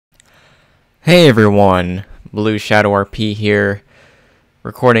Hey everyone, Blue Shadow RP here,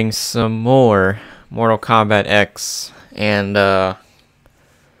 recording some more Mortal Kombat X, and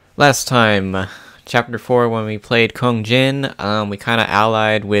last time, Chapter 4, when we played Kung Jin, we kinda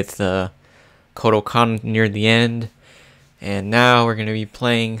allied with Kotal Kahn near the end, and now we're gonna be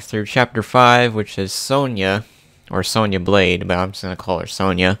playing through Chapter 5, which is Sonya, or Sonya Blade, but I'm just gonna call her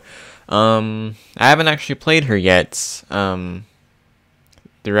Sonya. I haven't actually played her yet,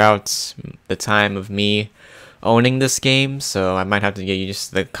 throughout the time of me owning this game, so I might have to get used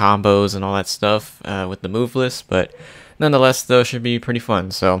to the combos and all that stuff with the move list, but nonetheless, though, should be pretty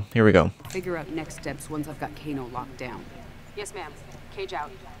fun, so here we go. Figure out next steps once I've got Kano locked down. Yes, ma'am. Cage out.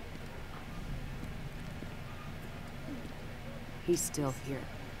 He's still here.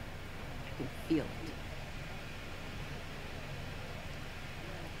 I can feel it.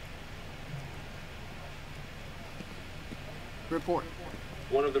 Report.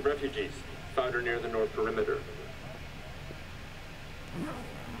 One of the refugees found her near the north perimeter.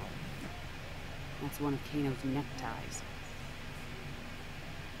 That's one of Kano's neckties.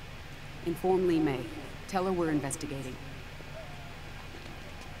 Inform Li Mei. Tell her we're investigating.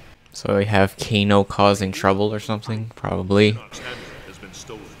 So we have Kano causing trouble or something, probably. Has been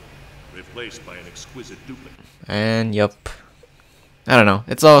stolen, replaced by an exquisite duplicate. And yup. I don't know.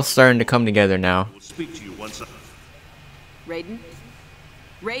 It's all starting to come together now. We'll speak to you once. Raiden?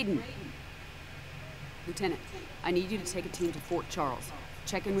 Raiden! Lieutenant, I need you to take a team to Fort Charles.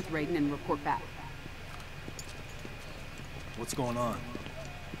 Check in with Raiden and report back. What's going on?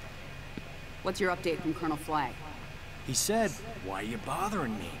 What's your update from Colonel Flagg? He said, "Why are you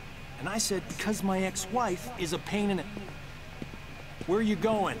bothering me?" And I said, "Because my ex-wife is a pain in it." Where are you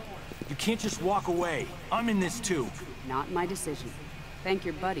going? You can't just walk away. I'm in this too. Not my decision. Thank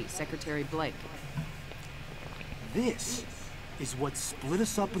your buddy, Secretary Blake. This is what split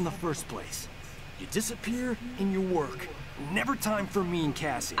us up in the first place. You disappear in your work. Never time for me and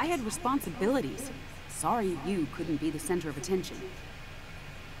Cassie. I had responsibilities. Sorry you couldn't be the center of attention.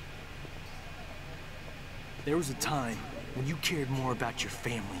 There was a time when you cared more about your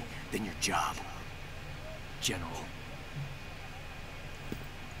family than your job. General.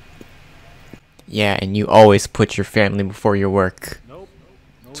 Yeah, and you always put your family before your work.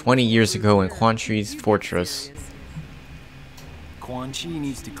 20 years ago in Quan Chi's fortress. Quan Chi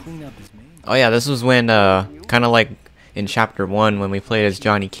needs to clean up his name. Oh yeah, this was when, kind of like in Chapter 1 when we played as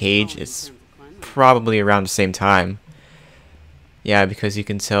Johnny Cage. It's probably around the same time. Yeah, because you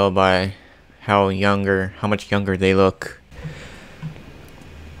can tell by how much younger they look.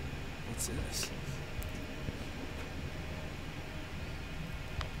 What's this?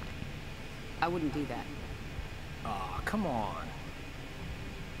 I wouldn't do that. Aw, come on.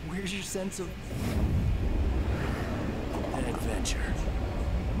 Where's your sense of adventure?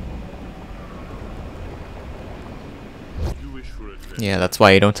 You wish for adventure. Yeah, that's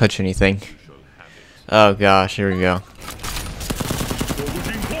why you don't touch anything. You shall have it. Oh gosh, here we go.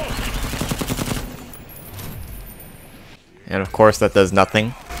 And of course that does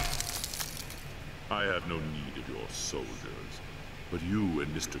nothing. I have no need of your soldiers, but you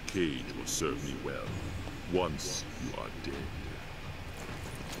and Mr. Cage will serve me well once you are dead.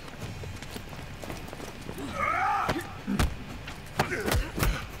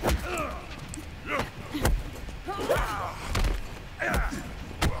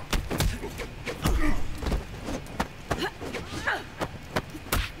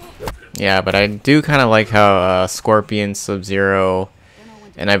 Yeah, but I do kind of like how Scorpion, Sub-Zero,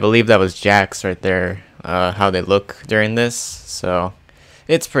 and I believe that was Jax right there, how they look during this, so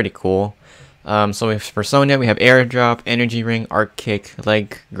it's pretty cool. So for Sonya, we have Airdrop, Energy Ring, Arc Kick,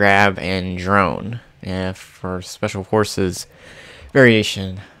 Leg Grab, and Drone. Yeah, for Special Forces,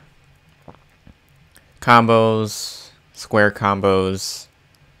 Variation. Combos, Square Combos,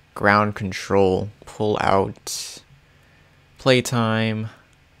 Ground Control, Pull Out, Playtime,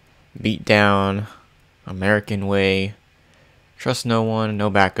 Beat Down, American Way, Trust No One, No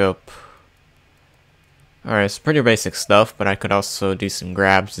Backup. Alright, it's pretty basic stuff, but I could also do some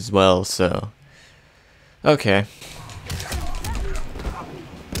grabs as well, so okay.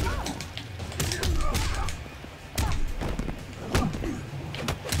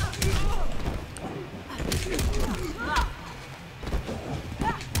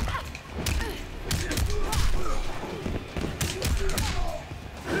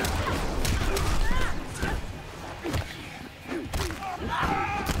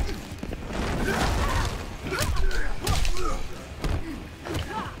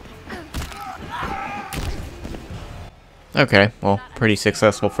 Okay, well, pretty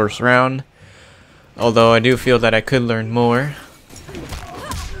successful first round. Although I do feel that I could learn more.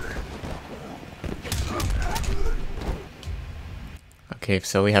 Okay,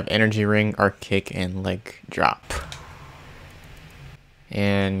 so we have energy ring, arc kick, and leg drop.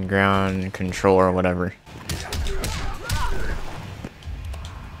 And ground control or whatever.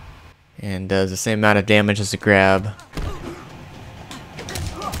 And does the same amount of damage as a grab.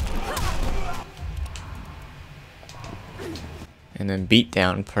 And then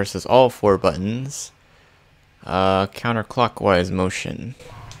beatdown presses all 4 buttons. Counterclockwise motion.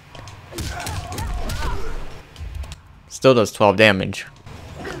 Still does 12 damage.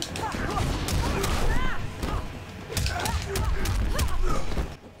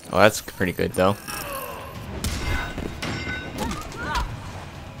 Oh, that's pretty good though.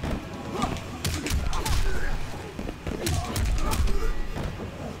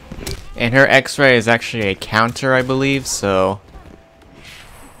 And her X-ray is actually a counter, I believe, so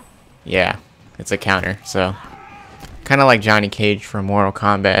yeah, it's a counter, so kind of like Johnny Cage from Mortal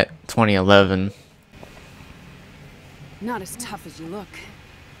Kombat 2011. Not as tough as you look.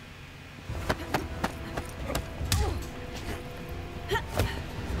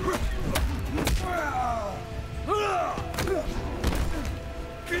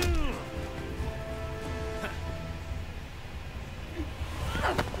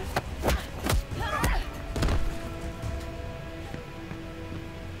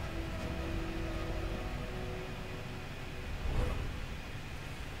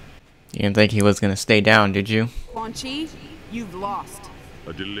 You didn't think he was gonna stay down, did you? Quan Chi, you've lost.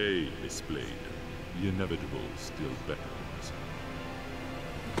 A delay, Miss Blade. The inevitable still beckons.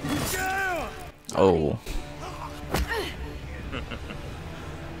 Oh.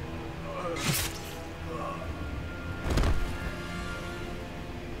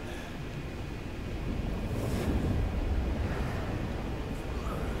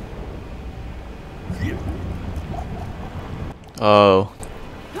 Oh.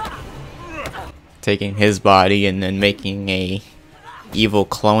 Taking his body and then making a evil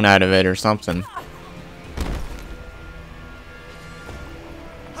clone out of it or something.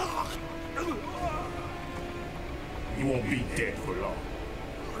 You won't be dead for long.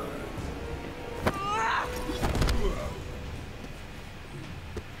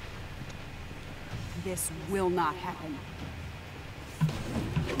 This will not happen.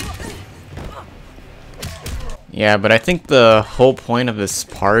 Yeah, but I think the whole point of this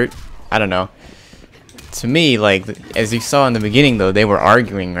part, I don't know. To me, like, as you saw in the beginning though, they were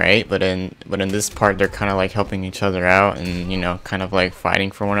arguing, right? But in this part they're kind of like helping each other out and, you know, kind of like fighting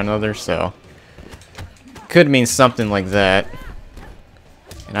for one another, so could mean something like that.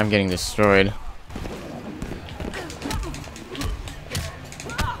 And I'm getting destroyed.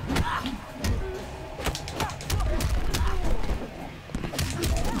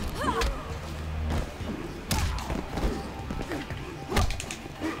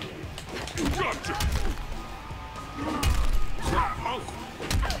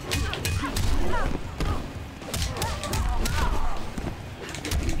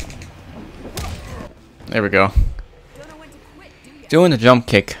 There we go. Doing the jump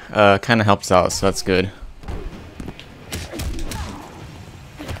kick kind of helps out, so that's good.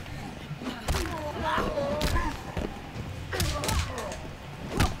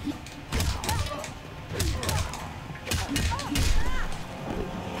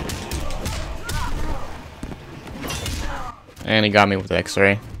 And he got me with the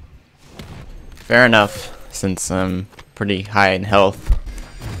X-ray. Fair enough, since I'm pretty high in health.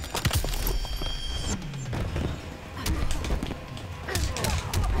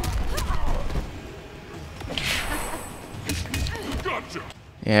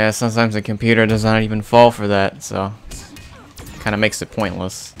 Yeah, sometimes the computer does not even fall for that, so kind of makes it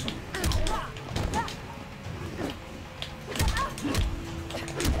pointless.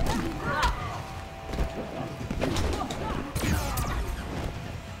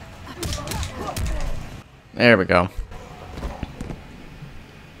 There we go.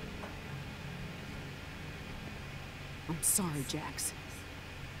 I'm sorry, Jax.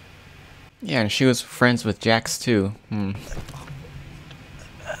 Yeah, and she was friends with Jax too.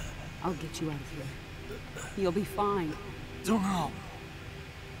 I'll get you out of here. You'll be fine. Don't know.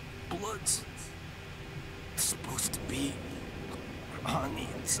 Blood's supposed to be on the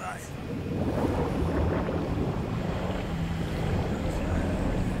inside.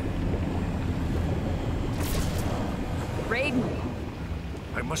 Raiden!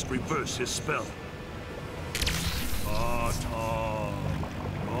 I must reverse his spell.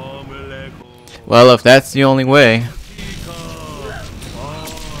 Well, if that's the only way.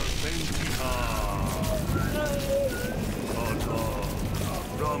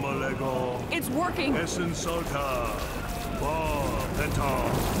 It's working! You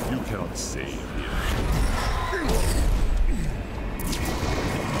cannot save him.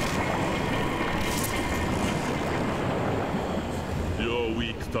 You're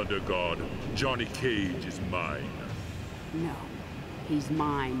weak, Thunder God. Johnny Cage is mine. No, he's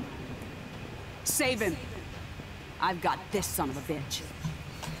mine. Save him! I've got this son of a bitch.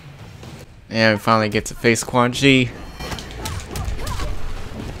 And we finally get to face Quan Chi.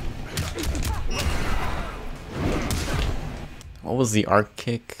 What was the arc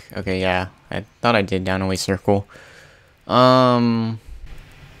kick? Okay, yeah. I thought I did down away circle. You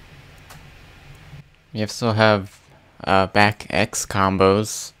still have back X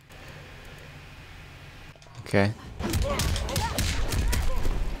combos. Okay.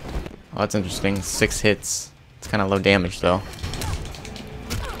 Oh, that's interesting. 6 hits. It's kind of low damage though.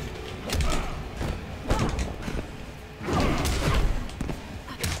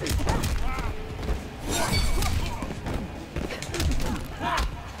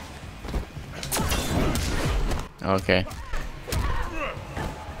 Okay.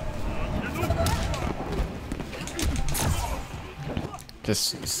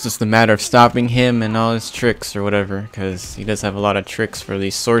 It's just a matter of stopping him and all his tricks or whatever, because he does have a lot of tricks for the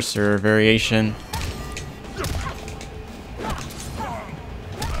sorcerer variation.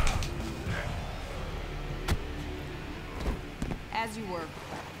 As you were.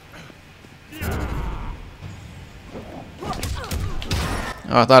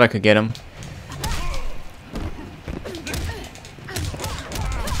 Oh, I thought I could get him.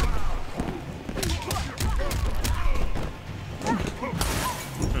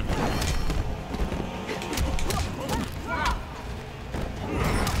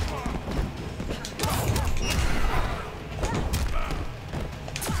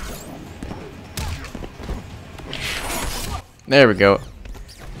 There we go.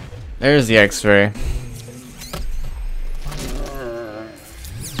 There's the X-ray.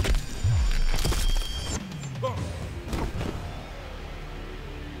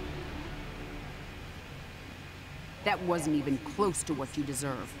 That wasn't even close to what you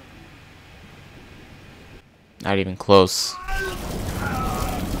deserve. Not even close.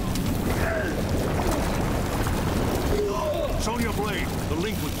 Sonya Blade, the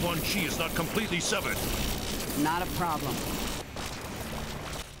link with Quan Chi is not completely severed. Not a problem.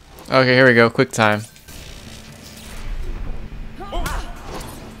 Okay, here we go. Quick time.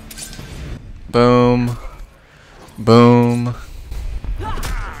 Boom. Boom.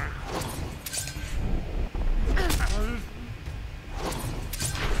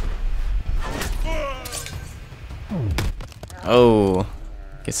 Oh.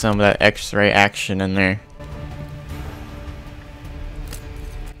 Get some of that X-ray action in there.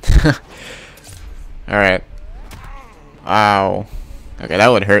 Alright. Wow. Okay, that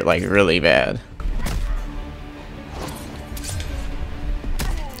would hurt like really bad.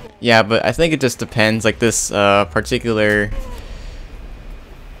 Yeah, but I think it just depends. Like this particular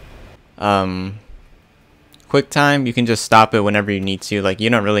quick time, you can just stop it whenever you need to. Like you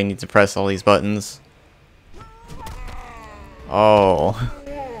don't really need to press all these buttons. Oh.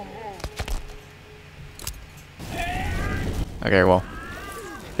 Okay, well.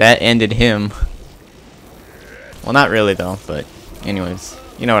 That ended him. Well, not really though, but anyways,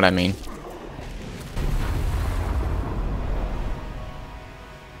 you know what I mean.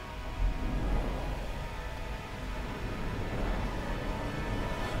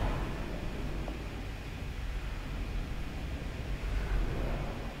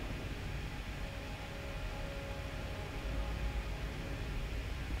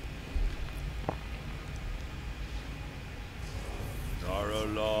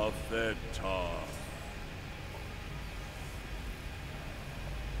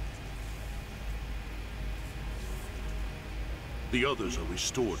 The others are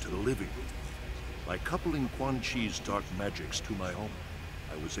restored to the living. By coupling Quan Chi's dark magics to my own,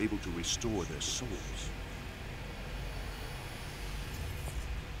 I was able to restore their souls.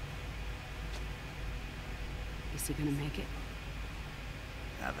 Is he gonna make it?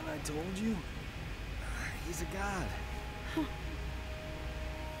 Haven't I told you? He's a god. Huh.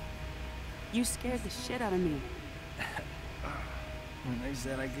 You scared the shit out of me. When they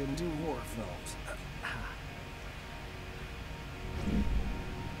said I couldn't do horror films.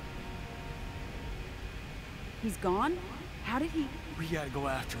 He's gone? How did he... We gotta go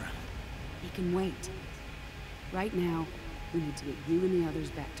after him. He can wait. Right now, we need to get you and the others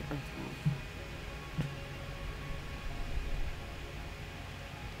back to Earthrealm.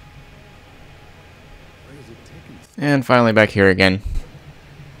 And finally back here again.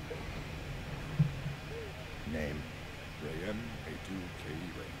 Name? Rayen A2K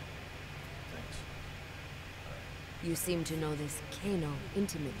Rayen. Thanks. You seem to know this Kano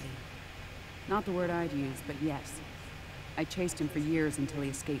intimately. Not the word I'd use, but yes. I chased him for years until he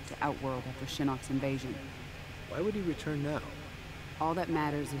escaped to Outworld after Shinnok's invasion. Why would he return now? All that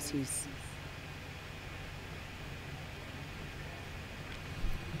matters is he's...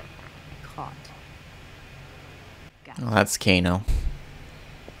 caught. Got him. Oh, that's Kano.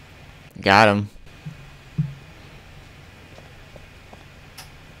 Got him.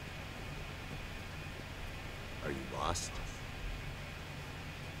 Are you lost?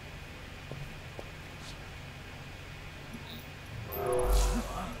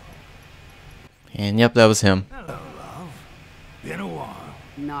 And yep, that was him. Hello, love. Been a while.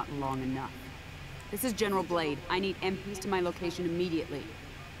 Not long enough. This is General Blade. I need MPs to my location immediately.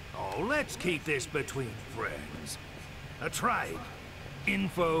 Oh, let's keep this between friends. A trade.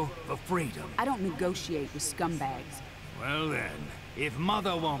 Info for freedom. I don't negotiate with scumbags. Well then, if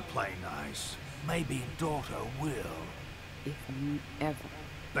mother won't play nice, maybe daughter will. If you ever...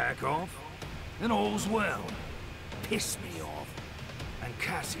 Back off, and all's well. Piss me off. And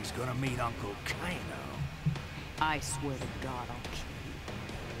Cassie's gonna meet Uncle Kano. I swear to God I'll kill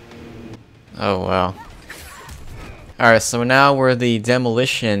you. Oh wow. Alright, so now we're the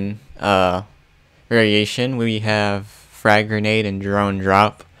demolition variation. We have frag grenade and drone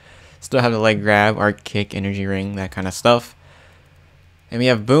drop. Still have the leg grab, arc kick, energy ring, that kind of stuff. And we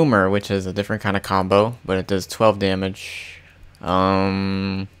have boomer, which is a different kind of combo, but it does 12 damage.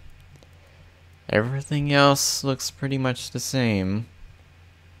 Everything else looks pretty much the same.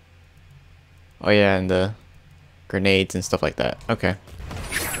 Oh yeah, and the grenades and stuff like that. Okay.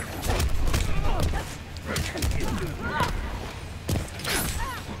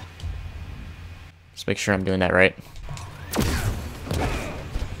 Just make sure I'm doing that right.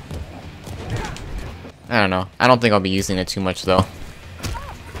 I don't know. I don't think I'll be using it too much though.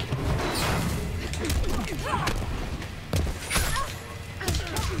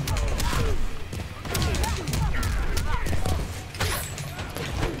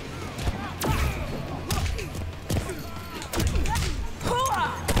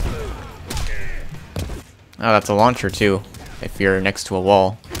 Oh, that's a launcher too, if you're next to a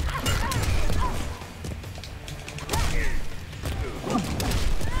wall.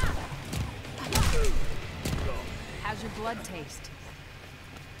 How's your blood taste?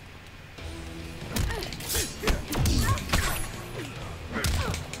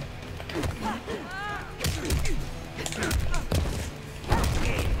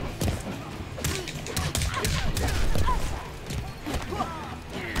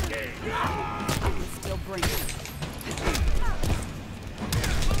 Still bring it.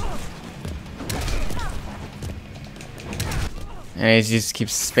 And he just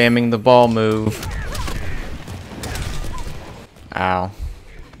keeps spamming the ball move. Ow. Alright,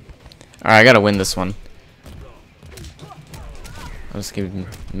 I gotta win this one. I'll just keep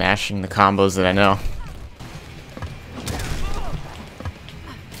mashing the combos that I know.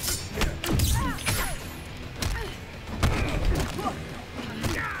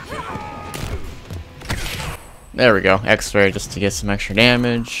 There we go, X-ray just to get some extra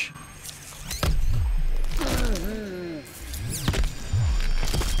damage.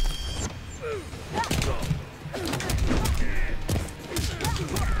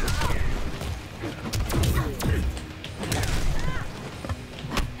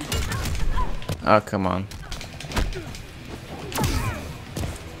 Oh, come on.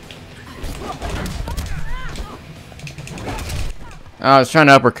 Oh, I was trying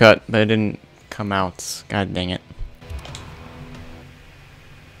to uppercut, but it didn't come out. God dang it.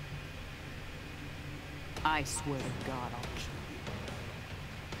 I swear to God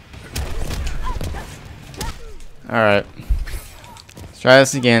I'll Alright. Let's try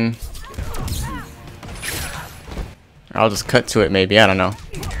this again. Or I'll just cut to it maybe, I don't know.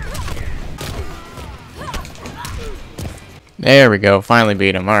 There we go, finally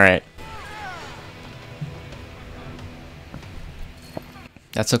beat him, alright.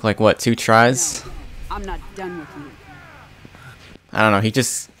 That took like what, 2 tries? No, I'm not done with you. I don't know, he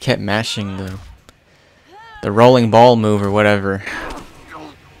just kept mashing the rolling ball move or whatever.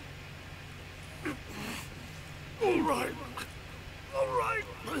 Alright. Alright.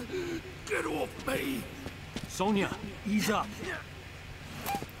 Get off me. Sonya, ease up.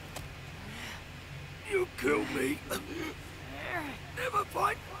 You kill me. Never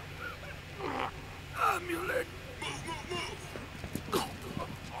fight. Amulet.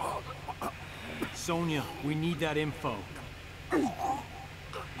 Sonya, we need that info.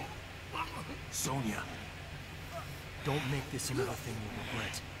 Sonya, don't make this another thing you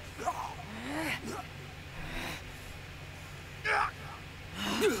regret.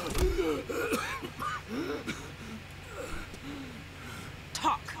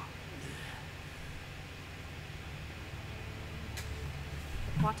 Talk.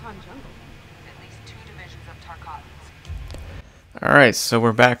 Quatan jungle. At least 2 divisions of Tarkatans. Alright, so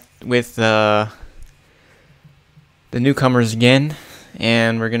we're back with the newcomers again,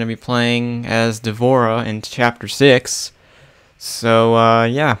 and we're gonna be playing as Devora in Chapter 6. So,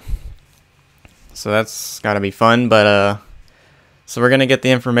 yeah. So that's gotta be fun, but, so we're gonna get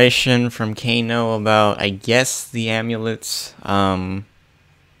the information from Kano about, I guess, the amulets, and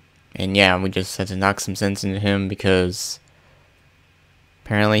yeah, we just had to knock some sense into him because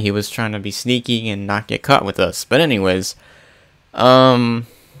apparently he was trying to be sneaky and not get caught with us. But anyways, so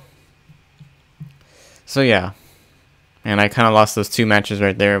yeah, and I kind of lost those 2 matches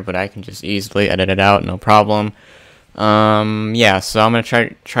right there, but I can just easily edit it out, no problem. Yeah, so I'm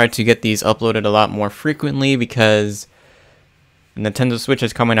gonna try to get these uploaded a lot more frequently because Nintendo Switch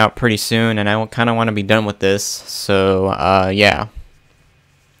is coming out pretty soon, and I kind of want to be done with this. So yeah.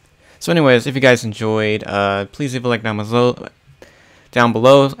 So anyways, if you guys enjoyed, please leave a like down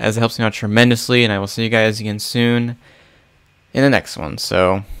below, as it helps me out tremendously, and I will see you guys again soon in the next one.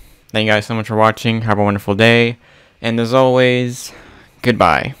 So thank you guys so much for watching. Have a wonderful day, and as always,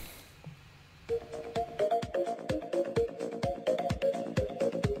 goodbye.